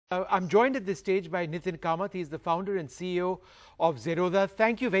I'm joined at this stage by Nithin Kamath. He's the founder and CEO of Zerodha.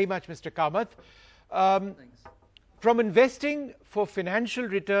 Thank you very much, Mr. Kamath. Thanks. From investing for financial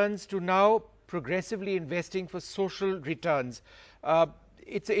returns to now progressively investing for social returns,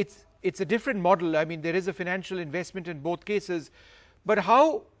 it's a different model. I mean, there is a financial investment in both cases. But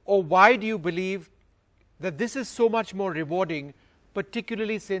how or why do you believe that this is so much more rewarding,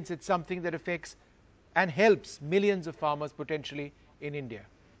 particularly since it's something that affects and helps millions of farmers potentially in India?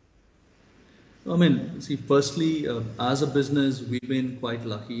 I mean, see, firstly, as a business, we've been quite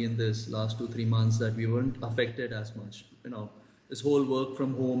lucky in this last 2-3 months that we weren't affected as much. This whole work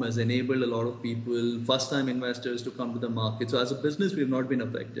from home has enabled a lot of people, first-time investors to come to the market. So as a business, we've not been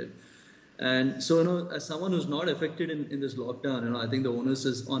affected. And so, as someone who's not affected in this lockdown, I think the onus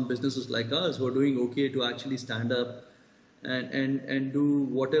is on businesses like us who are doing okay to actually stand up and do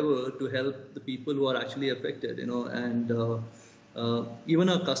whatever to help the people who are actually affected, even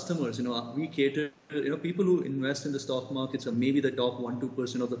our customers, we cater, people who invest in the stock markets are maybe the top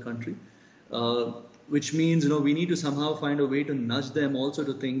 1-2% of the country, which means, we need to somehow find a way to nudge them also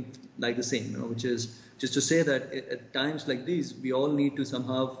to think like the same, which is just to say that at times like these, we all need to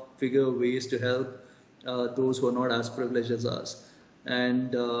somehow figure ways to help those who are not as privileged as us.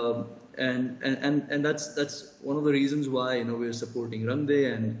 And that's one of the reasons why, we're supporting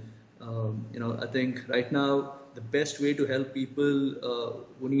Rangde. And, I think right now, the best way to help people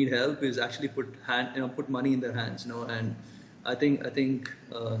who need help is actually put money in their hands, and I think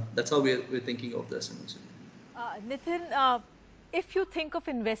that's how we're thinking of this. Nitin, if you think of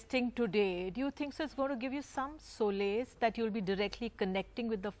investing today, do you think so it's going to give you some solace that you'll be directly connecting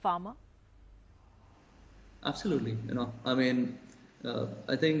with the farmer? Absolutely.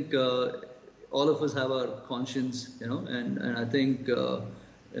 I think all of us have our conscience, and I think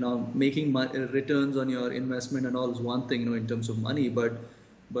making returns on your investment and all is one thing, in terms of money,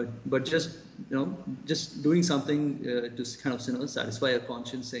 but just just doing something to kind of satisfy your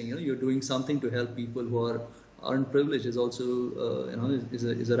conscience, saying you're doing something to help people who aren't privileged is also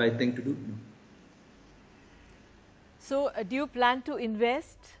is a right thing to do. So do you plan to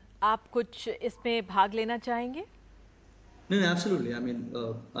invest? आप कुछ इसमें भाग लेना चाहेंगे? No, absolutely. I mean,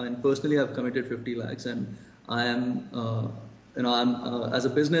 personally, I've committed 50 lakhs, and I am. As a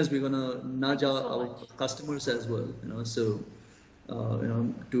business, we're gonna nudge our customers as well.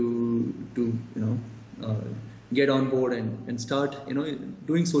 To get on board and start,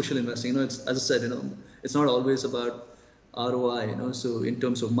 doing social investing. It's, as I said, it's not always about ROI. So in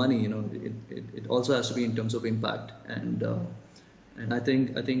terms of money, it also has to be in terms of impact. And I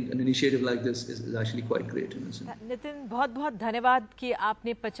think an initiative like this is actually quite great. Nitin, बहुत धन्यवाद कि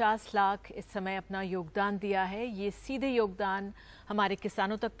आपने 50 लाख इस समय अपना योगदान दिया है। ये सीधे योगदान हमारे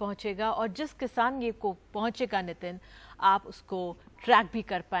किसानों तक पहुंचेगा, और जिस किसान ये को पहुंचेगा नितिन, आप उसको ट्रैक भी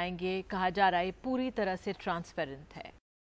कर पाएंगे। कहा जा रहा है पूरी तरह से ट्रांसपेरेंट है।